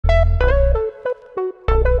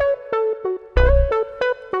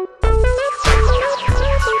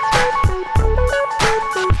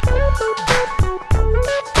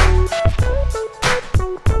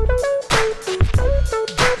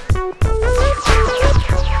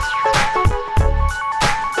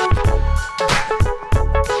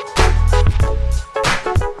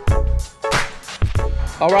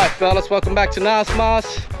fellas, welcome back to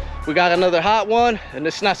Nasmas. We got another hot one, and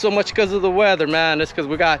it's not so much because of the weather, man. It's because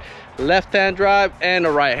we got left-hand drive and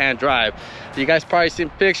a right-hand drive. You guys probably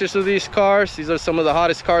seen pictures of these cars. These are some of the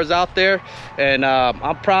hottest cars out there, and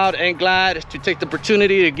I'm proud and glad to take the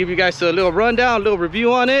opportunity to give you guys a little rundown, a little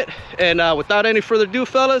review on it. And without any further ado,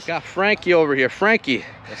 fellas, got Frankie over here. Frankie.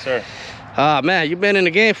 Yes, sir. Man, you've been in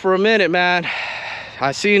the game for a minute, man.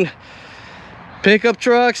 I seen pickup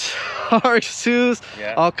trucks, RX2s,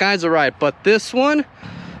 yeah, all kinds of ride, but this one,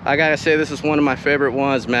 I gotta say, this is one of my favorite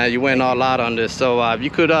ones, man. You went all out on this, so if you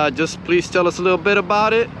could just please tell us a little bit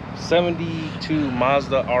about it. 72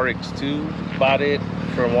 Mazda Rx2. Bought it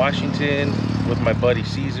from Washington with my buddy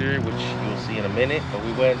Caesar, which you'll see in a minute. But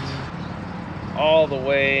we went all the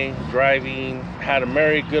way driving, had a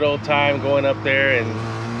merry good old time going up there,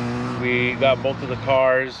 and we got both of the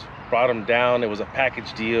cars, brought them down. It was a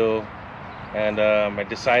package deal. And I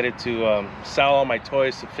decided to sell all my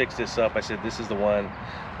toys to fix this up. I said, this is the one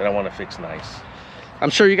that I want to fix nice. I'm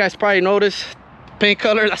sure you guys probably noticed paint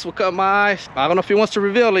color. That's what caught my eyes. I don't know if he wants to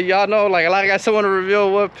reveal it. Y'all know, like, a lot of guys don't want to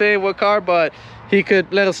reveal what paint, what car, but he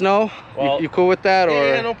could let us know. Well, you cool with that? Or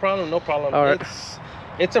yeah, no problem, no problem. All right.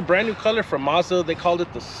 It's a brand new color from Mazda. They called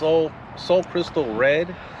it the Soul Crystal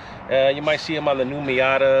Red. You might see them on the new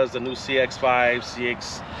Miatas, the new CX-5,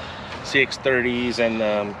 CX-30s,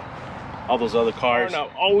 and all those other cars.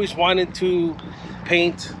 I've always wanted to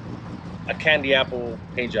paint a candy apple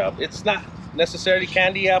paint job. It's not necessarily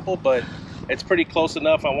candy apple, but it's pretty close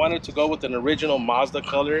enough. I wanted to go with an original Mazda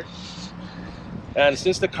color, and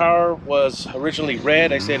since the car was originally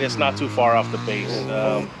red, I said it's not too far off the base.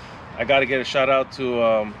 I got to get a shout out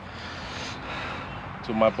to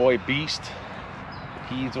my boy Beast.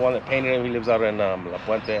 He's the one that painted him. He lives out in La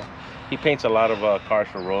Puente. He paints a lot of cars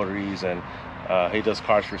for Rotaries, and he does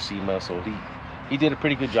cars for SEMA, so he did a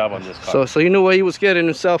pretty good job on this car. So you knew what he was getting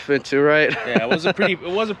himself into, right? Yeah, it was a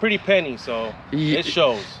pretty penny, so it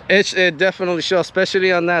shows. It definitely shows,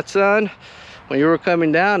 especially on that sun. When you were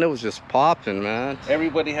coming down, it was just popping, man.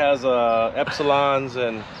 Everybody has Epsilons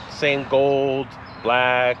and same gold,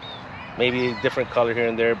 black, maybe a different color here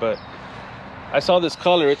and there, but I saw this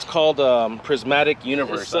color. It's called Prismatic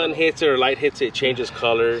Universe. The sun hits it or light hits it, it changes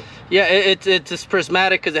color. Yeah, it's just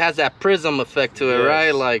prismatic because it has that prism effect to it, yes,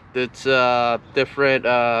 right? Like it's different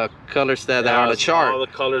colors that are on the chart. All the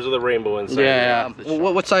colors of the rainbow inside. Yeah.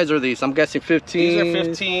 What size are these? I'm guessing 15. These are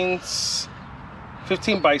 15s.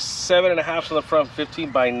 15 by 7.5 on the front,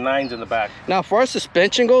 15 by 9s in the back. Now, as far as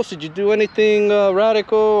suspension goes, did you do anything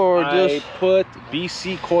radical or just? I put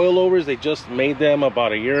BC coilovers. They just made them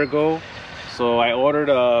about a year ago. So I ordered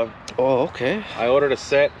a. Oh, okay. I ordered a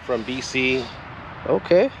set from BC.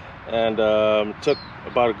 Okay. And took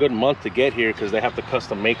about a good month to get here because they have to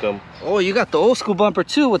custom make them. Oh, you got the old school bumper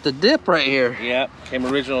too with the dip right here. Yeah, came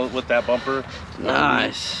original with that bumper.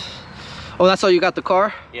 Nice. Oh, that's how you got the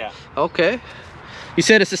car? Yeah. Okay. You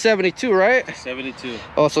said it's a 72, right? 72.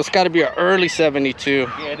 Oh, so it's got to be an early 72.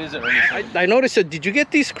 Yeah, it is an early 72. I noticed it. Did you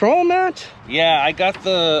get these chrome mats? Yeah, I got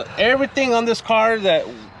everything on this car that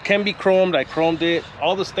can be chromed. I chromed it.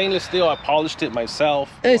 All the stainless steel, I polished it myself.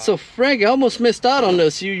 Hey, so Frank, I almost missed out on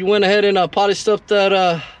this. You went ahead and polished up that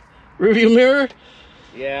rearview mirror?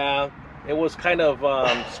 Yeah, it was kind of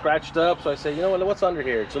scratched up. So I said, you know what? What's under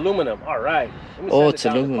here? It's aluminum. All right. Let me it's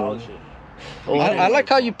aluminum. Oh, I like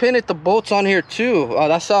how you painted the bolts on here too.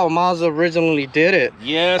 That's how Mazda originally did it.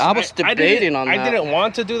 Yes, I was debating on that. I didn't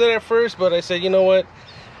want to do that at first, but I said, you know what?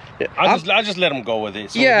 I'll just let them go with it.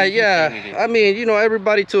 So yeah. I mean, you know,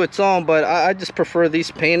 everybody to its own, but I just prefer these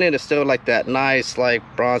painted. It's still like that nice, like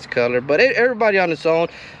bronze color. But everybody on its own.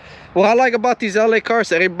 What I like about these LA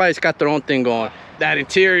cars, everybody's got their own thing going. That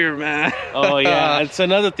interior, man. Oh yeah, it's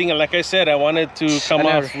another thing. Like I said, I wanted to come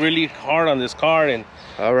off really hard on this car and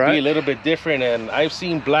be a little bit different. And I've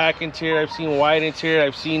seen black interior, I've seen white interior,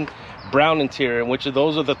 I've seen brown interior, which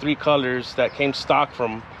those are the three colors that came stock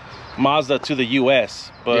from Mazda to the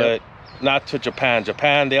US, but not to Japan.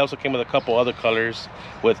 Japan, they also came with a couple other colors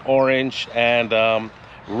with orange and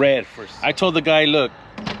red. I told the guy, look,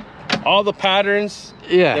 all the patterns,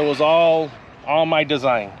 it was all my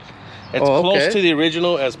design. It's close to the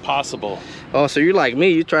original as possible. Oh, so you're like me,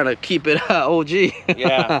 you're trying to keep it OG.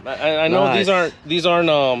 Yeah, I know. Nice. these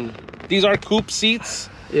aren't coupe seats.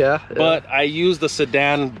 Yeah, but I use the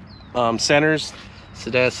sedan centers.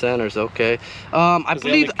 Sedan centers, okay. I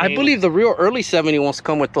believe the real early 71s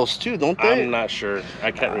come with those too, don't they? I'm not sure.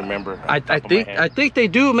 I can't remember. I think they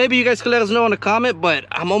do. Maybe you guys could let us know in the comment, but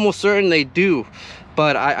I'm almost certain they do.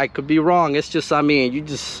 But I could be wrong. It's just, I mean,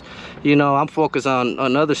 you know, I'm focused on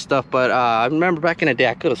other stuff. But I remember back in the day,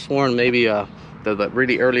 I could have sworn maybe the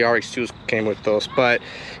really early RX2s came with those. But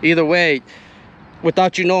either way,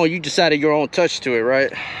 without you knowing, you just added your own touch to it,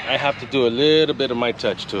 right? I have to do a little bit of my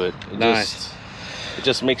touch to it. It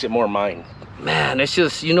just makes it more mine. Man, it's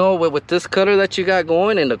just, you know, with this color that you got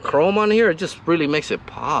going and the chrome on here, it just really makes it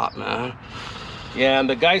pop, man. Yeah, and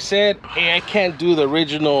the guy said, hey, I can't do the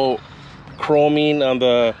original chroming on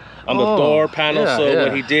the door panel.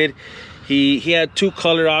 What he did, he had two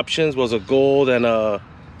color options, was a gold and a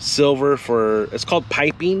silver for, it's called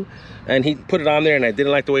piping. And he put it on there and I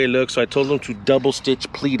didn't like the way it looked, so I told him to double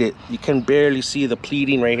stitch pleat it. You can barely see the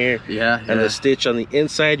pleating right here. Yeah. And the stitch on the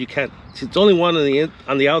inside, you can't, it's only one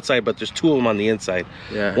on the outside, but there's two of them on the inside.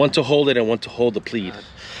 Yeah. One to hold it and one to hold the pleat.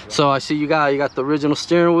 So I see you got the original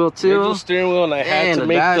steering wheel too. Original steering wheel, and I had to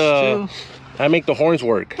make the horns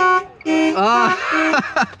work.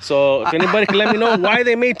 So if anybody can let me know why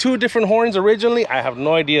they made two different horns originally, I have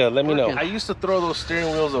no idea. Let me know. I used to throw those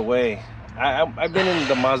steering wheels away. I've been in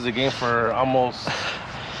the Mazda game for almost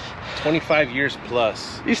 25 years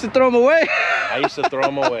plus. You used to throw them away? I used to throw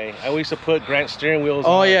them away. I used to put Grant steering wheels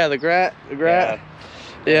on. Oh yeah, the Grant.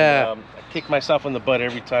 Yeah. And, I kick myself in the butt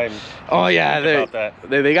every time. Oh yeah,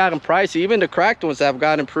 they got them pricey. Even the cracked ones have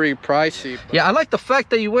gotten pretty pricey. Yeah, I like the fact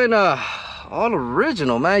that you went all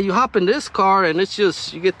original, man. You hop in this car and it's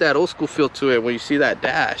just, you get that old school feel to it when you see that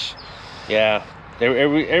dash. Yeah.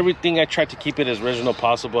 Everything I tried to keep it as original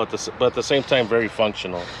possible, but at the same time very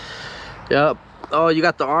functional. Yep. Oh, you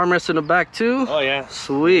got the armrest in the back too? Oh yeah.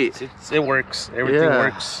 Sweet. It works. Everything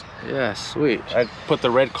works. Yeah, sweet. I put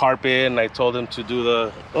the red carpet and I told him to do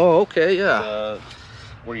the... Oh, okay, yeah.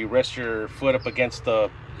 Where you rest your foot up against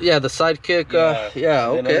the... Yeah, the sidekick. Yeah,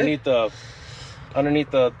 okay. And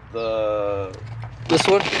underneath the... This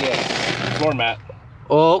one? Yeah, floor mat.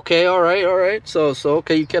 Oh, okay, all right. So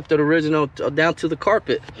okay, you kept it original down to the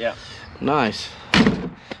carpet. Yeah. Nice.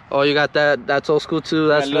 Oh, you got that's old school too.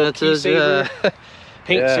 That's vintage. Yeah.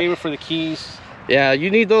 Paint saver for the keys. Yeah, you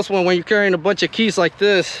need those when you're carrying a bunch of keys like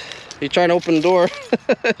this. You're trying to open the door.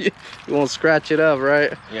 You won't scratch it up,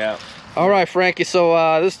 right? Yeah. All right, Frankie. So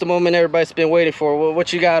this is the moment everybody's been waiting for.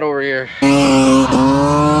 What you got over here?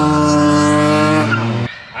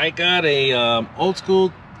 I got a old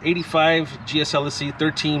school 85 GSLSC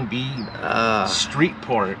 13B street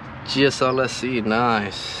port. GSLSC,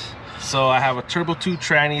 nice. So I have a Turbo 2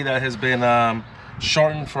 tranny that has been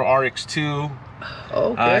shortened for RX2.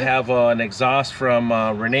 Okay. I have an exhaust from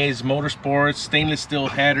Renee's Motorsports, stainless steel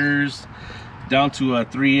headers, down to a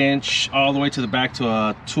 3-inch, all the way to the back to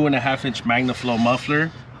a 2.5-inch MagnaFlow muffler.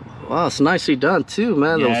 Wow, it's nicely done too,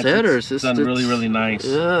 man. Yeah, those headers. It's done really nice.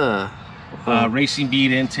 Yeah. Racing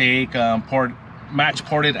bead intake, match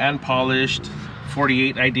ported and polished,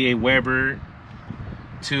 48 IDA Weber,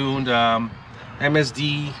 tuned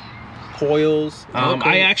MSD coils.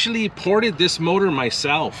 I actually ported this motor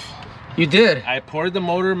myself. You did? I ported the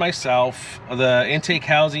motor myself, the intake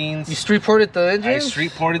housings. You street ported the engine? I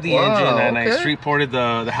street ported the engine, and I street ported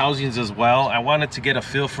the housings as well. I wanted to get a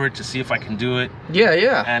feel for it to see if I can do it.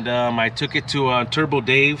 Yeah. And I took it to Turbo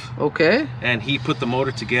Dave. Okay. And he put the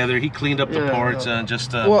motor together. He cleaned up the ports and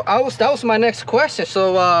just... well, that was my next question.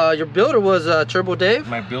 So your builder was Turbo Dave?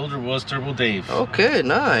 My builder was Turbo Dave. Okay,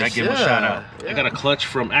 nice. I give him a shout out. I got a clutch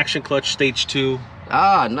from Action Clutch Stage 2.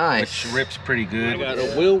 Ah, nice. Which rips pretty good. I got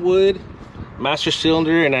a Willwood master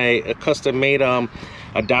cylinder, and I custom made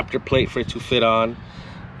adapter plate for it to fit on.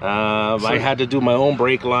 I had to do my own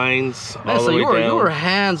brake lines all the way down. You were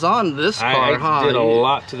hands on this car, huh? I did a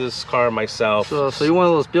lot to this car myself. So you're one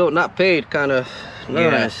of those built not paid kind of.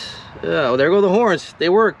 Nice. Yeah. Well, there go the horns. They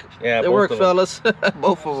work. Yeah, they work, fellas.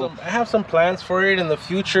 Both of them. I have some plans for it in the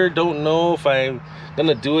future. Don't know if I'm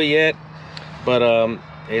gonna do it yet, but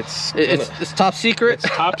it's top secret.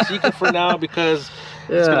 It's top secret for now because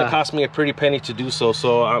it's gonna cost me a pretty penny to do so.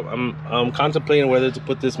 So I'm contemplating whether to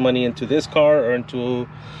put this money into this car or into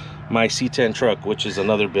my C10 truck, which is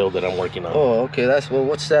another build that I'm working on. Oh, okay.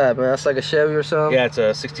 What's that, man? That's like a Chevy or something? Yeah, it's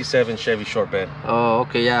a 67 Chevy short bed. Oh,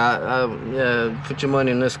 okay. Yeah, put your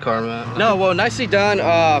money in this car, man. No, well, nicely done,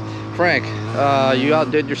 Frank. You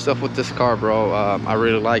outdid yourself with this car, bro. I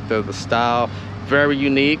really like the style. Very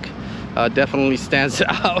unique. Definitely stands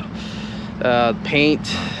out. Paint,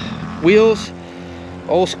 wheels,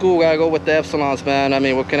 old school. Gotta go with the Epsilons, man. I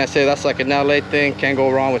mean, what can I say? That's like an LA thing. Can't go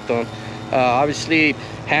wrong with them. Obviously,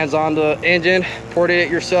 hands on the engine, ported it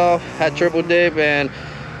yourself. Had Turbo Dave and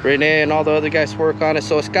Renee and all the other guys work on it.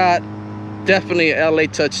 So it's got definitely an LA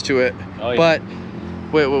touch to it. Oh, yeah. But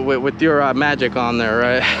with your magic on there,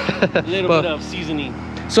 right? A little bit of seasoning.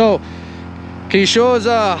 So, can you show us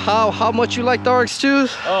how much you like the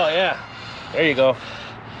RX2s? Oh yeah, there you go.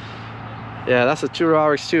 Yeah, that's a true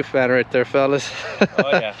RX2 fan right there, fellas. Oh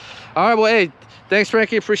yeah. All right, well, hey, thanks,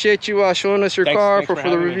 Frankie. Appreciate you showing us your car for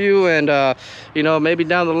the review, and you know, maybe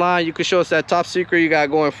down the line you could show us that top secret you got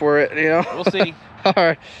going for it. You know, we'll see. All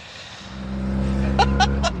right.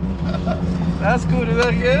 That's cool. Do that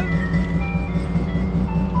again.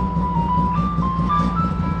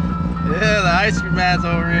 Yeah, the ice cream man's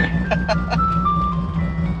over here.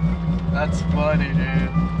 That's funny, dude.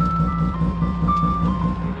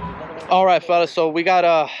 All right, fellas, so we got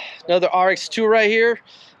another RX2 right here,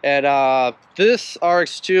 and this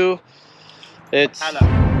RX2, it's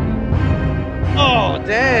oh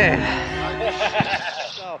damn.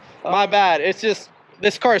 My bad. It's just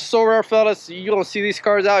this car is so rare, fellas. You don't see these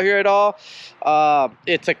cars out here at all.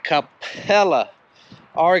 It's a Capella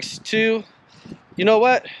RX2. You know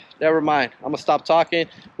what? Never mind. I'm gonna stop talking.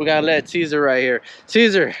 We gotta let Caesar right here.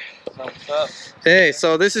 Caesar. What's up? Hey,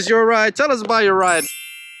 so this is your ride. Tell us about your ride.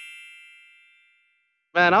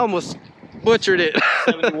 Man, I almost butchered it.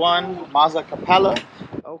 71 Mazda Capella.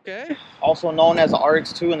 Okay. Also known as the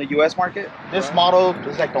RX2 in the US market. This model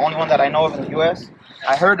is like the only one that I know of in the US.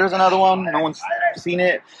 I heard there's another one. No one's seen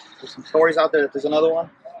it. There's some stories out there that there's another one,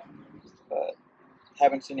 but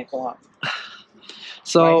haven't seen it come out.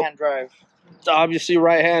 So right-hand drive. Obviously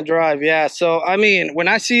right-hand drive, yeah. So I mean, when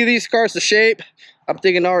I see these cars, the shape, I'm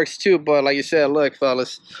thinking RX2, but like you said, look,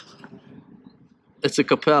 fellas, it's a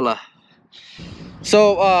Capella.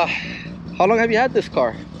 So how long have you had this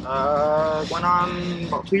car? Went on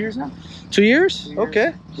about 2 years now. 2 years? 2 years.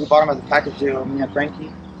 Okay. We bought them as a package deal, me and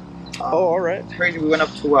Frankie. Oh, all right. Crazy. We went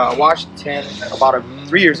up to Washington about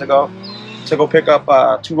 3 years ago to go pick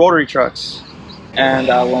up 2 rotary trucks. And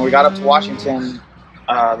when we got up to Washington,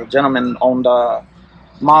 the gentleman owned a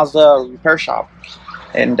Mazda repair shop.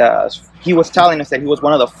 And he was telling us that he was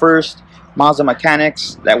one of the first Mazda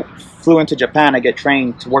mechanics that flew into Japan to get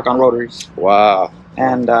trained to work on rotaries. Wow.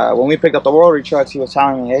 And when we picked up the rotary trucks, he was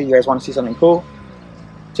telling me, hey, you guys want to see something cool?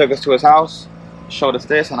 Took us to his house, showed us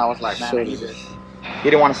this, and I was like, man, I need this. He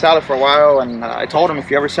didn't want to sell it for a while, and I told him, if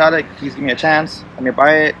you ever sell it, please give me a chance. Let me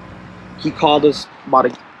buy it. He called us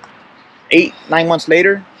about 8-9 months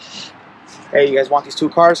later. Hey, you guys want these 2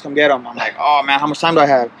 cars? Come get them. I'm like, oh man, how much time do I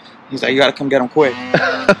have? He's like, you gotta come get them quick. So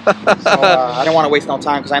I didn't want to waste no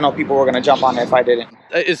time because I know people were gonna jump on it if I didn't.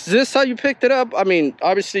 Is this how you picked it up? I mean,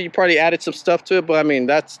 obviously you probably added some stuff to it, but I mean,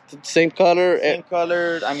 that's the same color. Same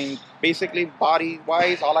color. I mean, basically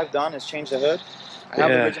body-wise, all I've done is change the hood. I have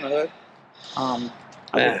the original hood.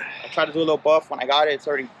 I tried to do a little buff. When I got it, it's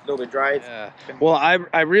already a little bit dry. Yeah. Well,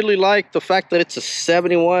 I really like the fact that it's a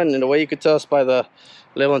 71, and the way you could tell us by the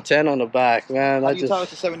little antenna on the back, man. How do you tell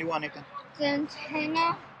it's a 71, Nathan? The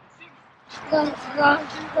antenna, the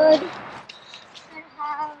hood, and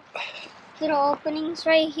have little openings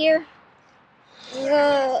right here.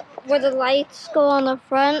 Where the lights go on the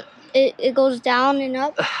front, it goes down and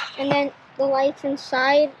up, and then the lights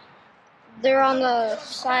inside, they're on the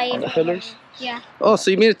side. On the pillars? Yeah. Oh,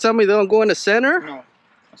 so you mean to tell me they don't go in the center? No.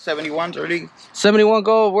 71's already. 71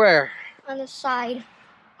 go where? On the side.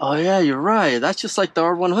 Oh yeah, you're right. That's just like the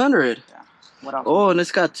R100. Yeah. What else? Oh, and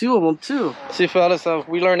it's got 2 of them too. See, fellas,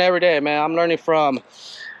 we learn every day, man. I'm learning from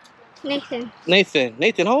Nathan.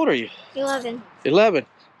 Nathan, how old are you? 11. 11.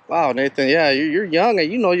 Wow, Nathan. Yeah, you're young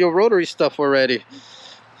and you know your rotary stuff already.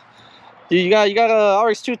 You got a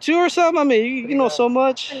RX2 too or something? I mean, you know so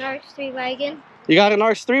much. An RX3 wagon. You got an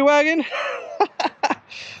RX3 wagon?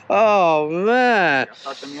 Oh man.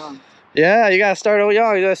 Start them young. Yeah, you gotta start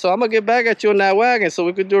young. So I'm gonna get back at you on that wagon so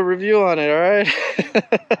we could do a review on it. All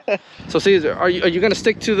right. So Caesar, are you gonna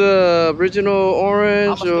stick to the original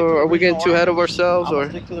orange, or are we getting too ahead of ourselves? I'm gonna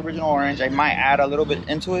stick to the original orange. I might add a little bit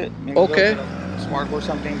into it. Maybe okay. A little bit of spark or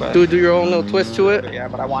something, but do your own little twist to it. Yeah,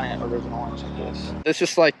 but I want it original orange like this. It's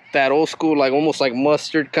just like that old school, like almost like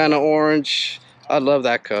mustard kind of orange. I love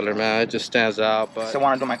that color, man. It just stands out. But still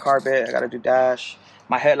want to do my carpet. I gotta do dash.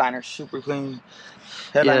 My headliner's super clean.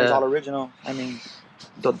 Headliner's all original. I mean,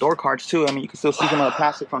 the door cards too. I mean, you can still see some of the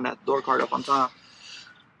plastic from that door card up on top.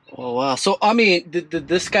 Oh wow! So I mean, did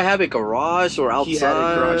this guy have a garage or outside? He had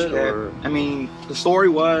a garage or... I mean, the story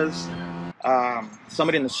was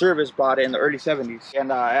somebody in the service brought it in the early 70s,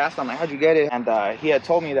 and I asked him like, "How'd you get it?" And he had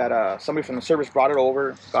told me that somebody from the service brought it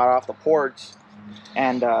over, got off the ports,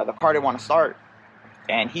 and the car didn't want to start,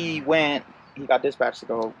 and he got dispatched to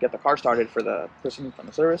go get the car started for the person from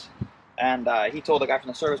the service. And he told the guy from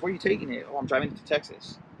the service, "Where are you taking it?" "Oh, I'm driving it to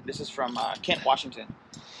Texas." This is from Kent, Washington.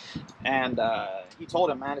 And he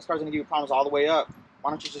told him, "Man, this car's going to give you problems all the way up.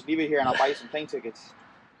 Why don't you just leave it here and I'll buy you some plane tickets?"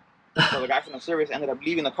 So the guy from the service ended up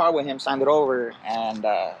leaving the car with him, signed it over, and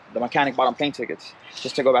the mechanic bought him plane tickets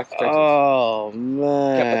just to go back to Texas. Oh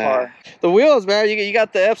man. Kept the car. The wheels, man. You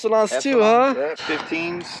got the Epsilons too, huh? Yeah,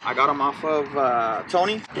 15s. I got them off of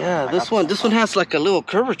Tony. Yeah, this one has like a little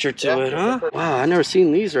curvature to it, huh? Wow, I never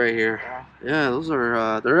seen these right here. Yeah, those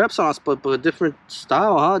are they're Epsilons, but a different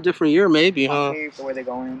style, huh? Different year, maybe, huh? Concave, the way they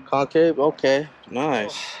go in. Concave, okay,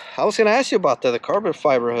 nice. I was gonna ask you about that, the carbon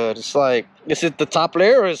fiber hood. It's like, is it the top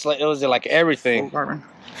layer, or is it like everything? Full carbon.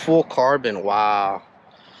 Full carbon. Wow.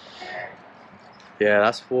 Yeah,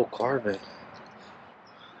 that's full carbon.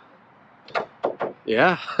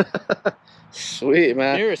 Yeah. Sweet,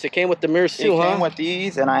 man. Mirrors. It came with the mirrors too, huh? It came with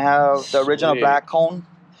these, and I have the original black cone,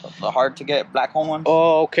 the hard to get black cone ones.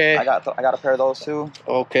 Oh, okay. I got a pair of those too.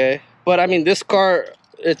 Okay, but I mean, this car,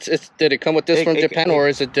 did it come with this from Japan, or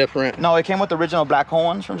is it different? No, it came with the original black cone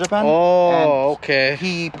ones from Japan. Oh, okay.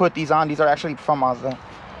 He put these on. These are actually from Mazda.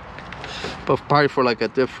 But probably for like a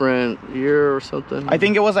different year or something. I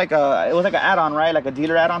think it was like an add-on, right? Like a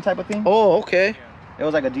dealer add-on type of thing. Oh, okay. It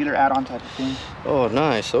was like a dealer add-on type of thing. Oh,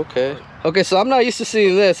 nice. Okay. Okay, so I'm not used to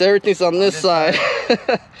seeing this. Everything's on this side.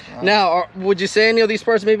 Now, would you say any of these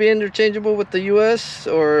parts may be interchangeable with the US,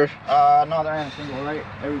 or? No, they're interchangeable, right?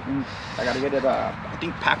 Everything. I gotta get it. I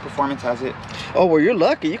think Pack Performance has it. Oh, well, you're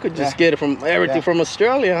lucky. You could just get it from everything from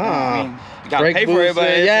Australia, huh? I mean, you gotta pay for it, but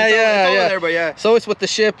it's over there, but yeah. So it's with the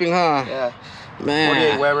shipping, huh? Yeah. Man.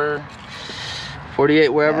 48 Weber. 48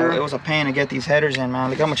 Weber. Yeah, it was a pain to get these headers in, man.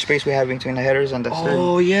 Look how much space we have between the headers and the steering.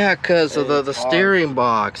 Oh yeah, because of the steering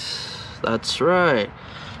box. That's right.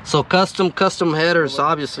 So custom headers,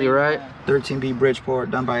 obviously, right? 13B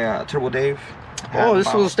Bridgeport, done by Turbo Dave. Oh,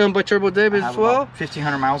 this was done by Turbo Dave as well?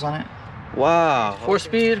 1,500 miles on it. Wow.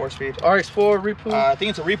 4-speed? 4-speed. RX4 Repo? I think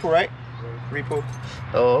it's a Repo, right? Repo.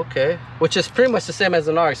 Oh, okay. Which is pretty much the same as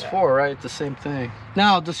an RX4, right? The same thing.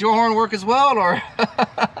 Now, does your horn work as well, or?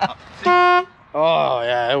 Oh,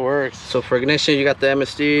 yeah, it works. So for ignition, you got the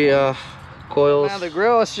MSD coils. Man, the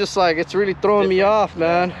grill, it's just like, it's really throwing me off,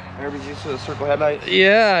 man. Everybody's used to the circle headlights.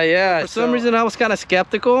 Yeah. For some reason, I was kind of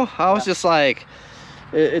skeptical. I was just like,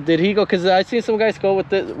 did he go? Because I seen some guys go with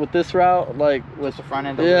this route, like with the front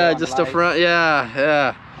end. Yeah, just the front.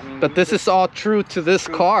 Yeah. I mean, but this is all true to this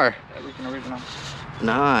car. Everything original.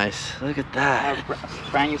 Nice. Look at that. I have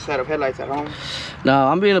a brand new set of headlights at home. No,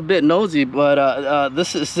 I'm being a bit nosy, but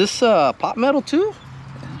this pop metal too?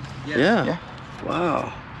 Yeah.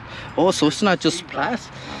 Wow. Oh, so it's not just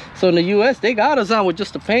plastic. So in the US, they got us on with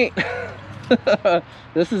just the paint.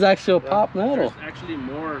 This is actual pop metal. There's actually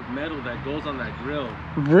more metal that goes on that grill.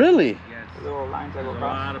 Really? Yes. Little lines that go across.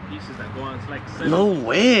 A lot of pieces that go on. It's like no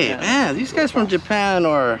way, man. These guys from Japan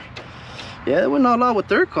are, they went all out with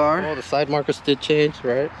their car. Oh, the side markers did change,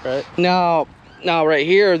 right? Now right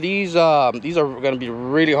here, these are gonna be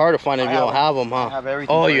really hard to find if you don't have them, huh? I have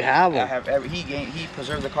everything. Oh, you have them. I have he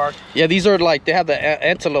preserved the car. Yeah, these are like, they have the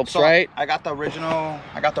antelopes, right? I got the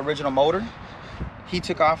original motor. He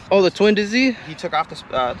took off. Oh, the twin dizzy? He took off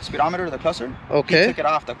the speedometer, the cluster. Okay. He took it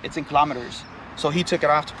off. It's in kilometers. So he took it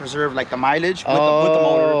off to preserve like the mileage with the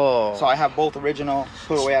motor. So I have both original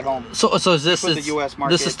put away at home. So is this the US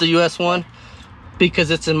market. This is the US one? Because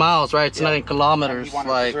it's in miles, right? It's not in kilometers. You want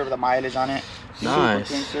to preserve the mileage on it. Nice.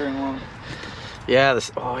 Super clean steering wheel.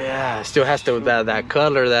 Yeah, it still has to that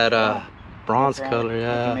color, that bronze color,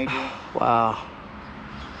 yeah. Wow.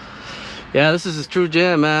 Yeah, this is a true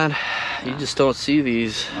gem, man. You just don't see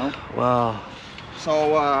these. Nope. Wow.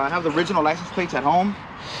 So I have the original license plates at home.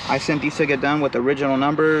 I sent these to get done with the original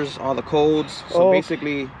numbers, all the codes. So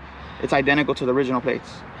basically, it's identical to the original plates.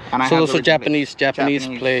 And so those are Japanese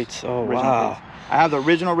plates. Oh, wow. Plates. I have the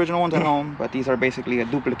original ones at home, but these are basically a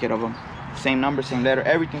duplicate of them. Same number, same letter,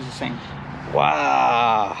 everything's the same.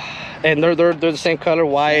 Wow. And they're the same color,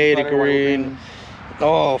 white, green.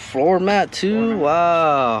 Oh, floor mat too.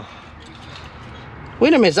 Wow.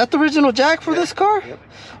 Wait a minute, is that the original jack for this car? Yep.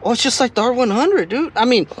 Oh, it's just like the R100, dude. I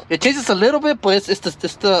mean, it changes a little bit, but it's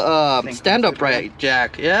the stand-up right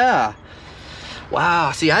jack. Yeah.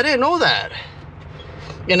 Wow. See, I didn't know that.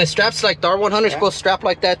 And it straps like the R100 is supposed to strap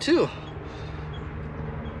like that too.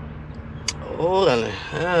 Oh,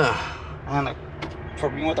 yeah. And for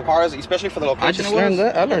being with the cars, especially for the location, I just learned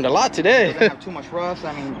that. I learned a lot today. It doesn't have too much rust.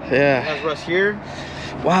 I mean, yeah. It has rust here.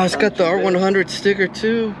 Wow, it's got the R100 sticker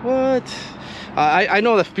too. What? I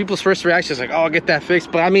know that people's first reaction is like, oh, I'll get that fixed.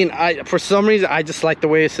 But I mean, for some reason, I just like the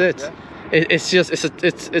way it sits. Yeah.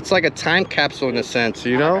 It's like a time capsule in a sense,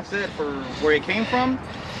 you know? Like I said, for where it came from.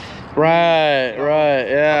 Right,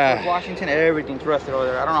 yeah. Washington, everything's rusted over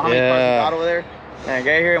there. I don't know how many cars we got over there. And I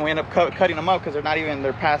get here and we end up cutting them up because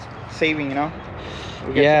they're past saving, you know?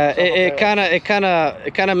 Yeah, it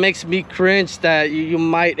kind of makes me cringe that you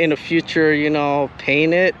might in the future, you know,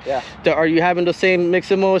 paint it. Yeah. Are you having the same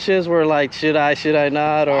mixed emotions where like, should I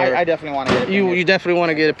not? Or I definitely want to get it painted. You definitely want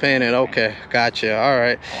to get it painted. Okay, gotcha. All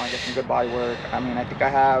right. I want to get some good body work. I mean, I think I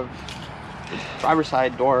have the driver's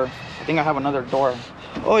side door. I think I have another door.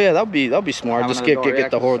 Oh yeah, that'll be smart. Just get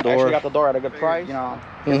the whole door. I actually got the door at a good price. You know,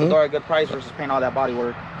 get the door at a good price versus paying all that body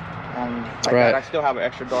work. Like that, I still have an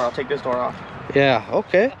extra door. I'll take this door off. Yeah.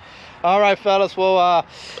 Okay. All right, fellas. Well,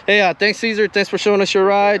 hey, thanks, Caesar. Thanks for showing us your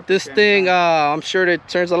ride. This thing, I'm sure it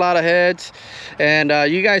turns a lot of heads, and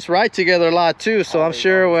you guys ride together a lot too. So I'm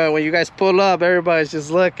sure when you guys pull up, everybody's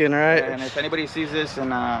just looking, right? And if anybody sees this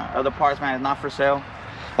in other parts, man, it's not for sale.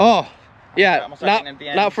 Oh. Yeah, not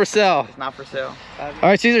for sale. It's not for sale. All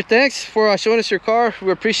right, Caesar, thanks for showing us your car. We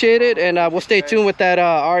appreciate it, and we'll stay tuned with that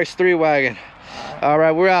RX3 wagon. All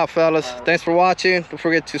right, we're out, fellas. Thanks for watching. Don't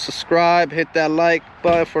forget to subscribe, hit that like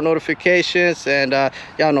button for notifications, and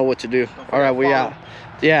y'all know what to do. All right, we out.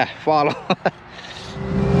 Yeah, follow.